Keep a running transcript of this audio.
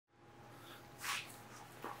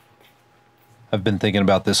I've been thinking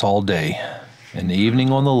about this all day. An evening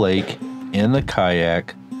on the lake, in the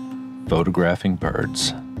kayak, photographing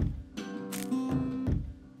birds.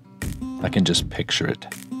 I can just picture it.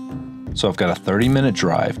 So I've got a 30-minute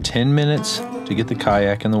drive, 10 minutes to get the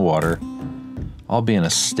kayak in the water. I'll be in a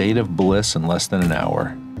state of bliss in less than an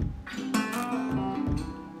hour.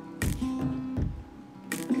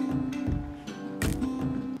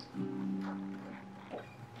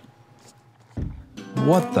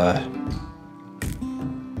 What the?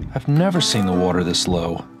 I've never seen the water this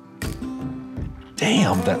low.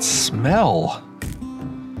 Damn, that smell.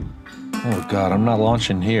 Oh God, I'm not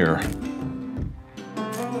launching here.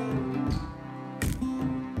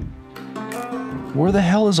 Where the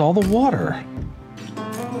hell is all the water?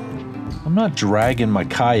 I'm not dragging my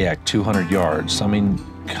kayak 200 yards. I mean,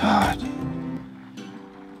 God.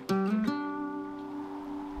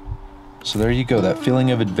 So there you go, that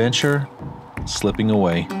feeling of adventure slipping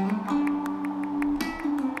away.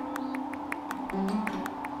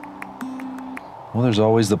 Well, there's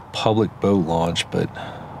always the public boat launch, but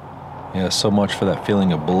yeah, so much for that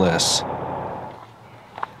feeling of bliss.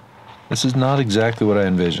 This is not exactly what I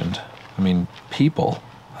envisioned. I mean, people.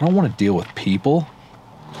 I don't want to deal with people.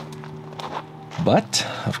 But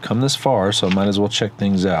I've come this far, so I might as well check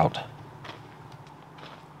things out.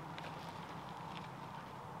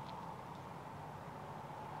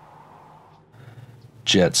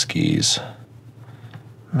 Jet skis.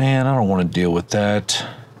 Man, I don't want to deal with that.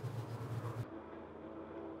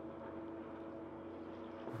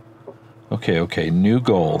 Okay, new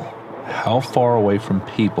goal. How far away from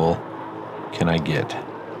people can I get?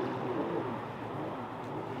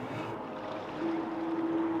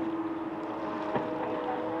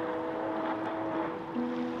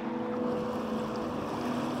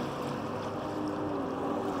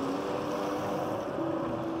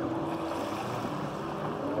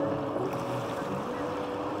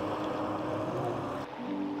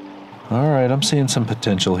 All right, I'm seeing some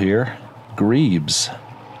potential here. Grebes.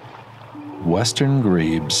 Western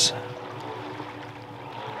grebes.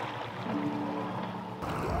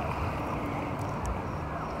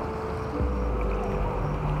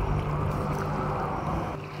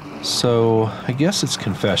 So, I guess it's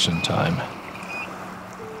confession time.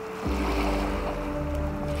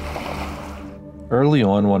 Early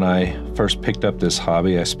on, when I first picked up this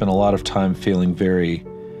hobby, I spent a lot of time feeling very,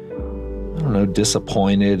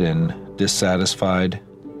 disappointed and dissatisfied.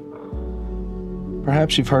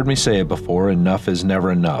 Perhaps you've heard me say it before, enough is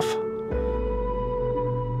never enough.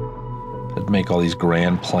 I'd make all these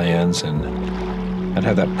grand plans and I'd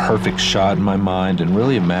have that perfect shot in my mind and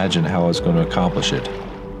really imagine how I was going to accomplish it.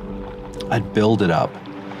 I'd build it up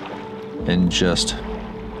and just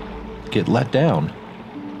get let down.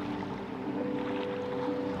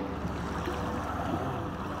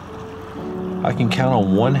 I can count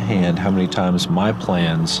on one hand how many times my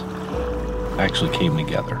plans actually came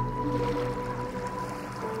together.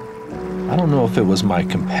 I don't know if it was my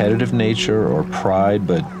competitive nature or pride,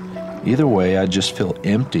 but either way, I just feel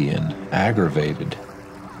empty and aggravated.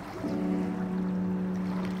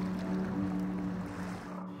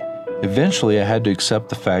 Eventually, I had to accept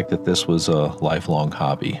the fact that this was a lifelong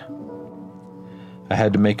hobby. I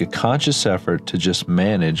had to make a conscious effort to just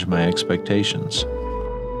manage my expectations.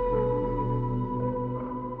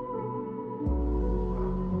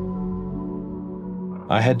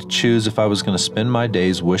 I had to choose if I was going to spend my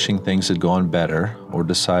days wishing things had gone better or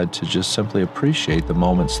decide to just simply appreciate the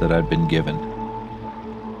moments that I'd been given.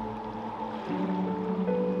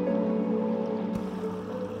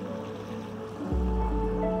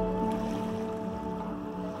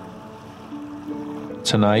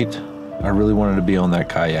 Tonight, I really wanted to be on that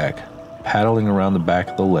kayak, paddling around the back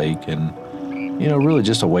of the lake and, really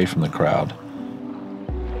just away from the crowd.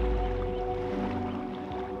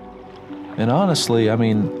 And honestly,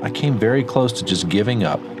 I came very close to just giving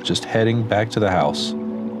up, just heading back to the house.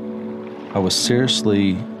 I was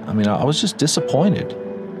seriously, I was just disappointed.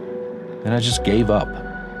 And I just gave up.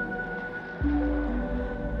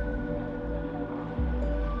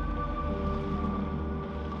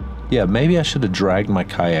 Yeah, maybe I should have dragged my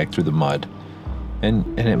kayak through the mud.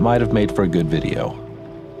 And it might have made for a good video.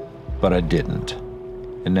 But I didn't.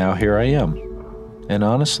 And now here I am. And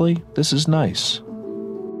honestly, this is nice.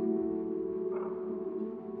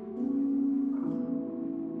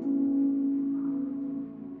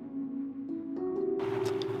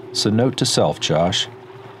 So note to self, Josh,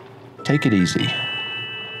 take it easy,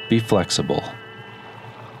 be flexible,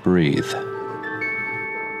 breathe.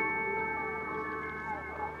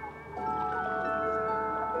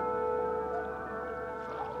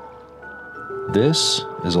 This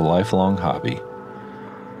is a lifelong hobby.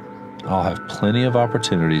 I'll have plenty of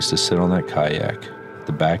opportunities to sit on that kayak at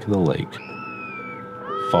the back of the lake,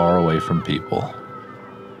 far away from people.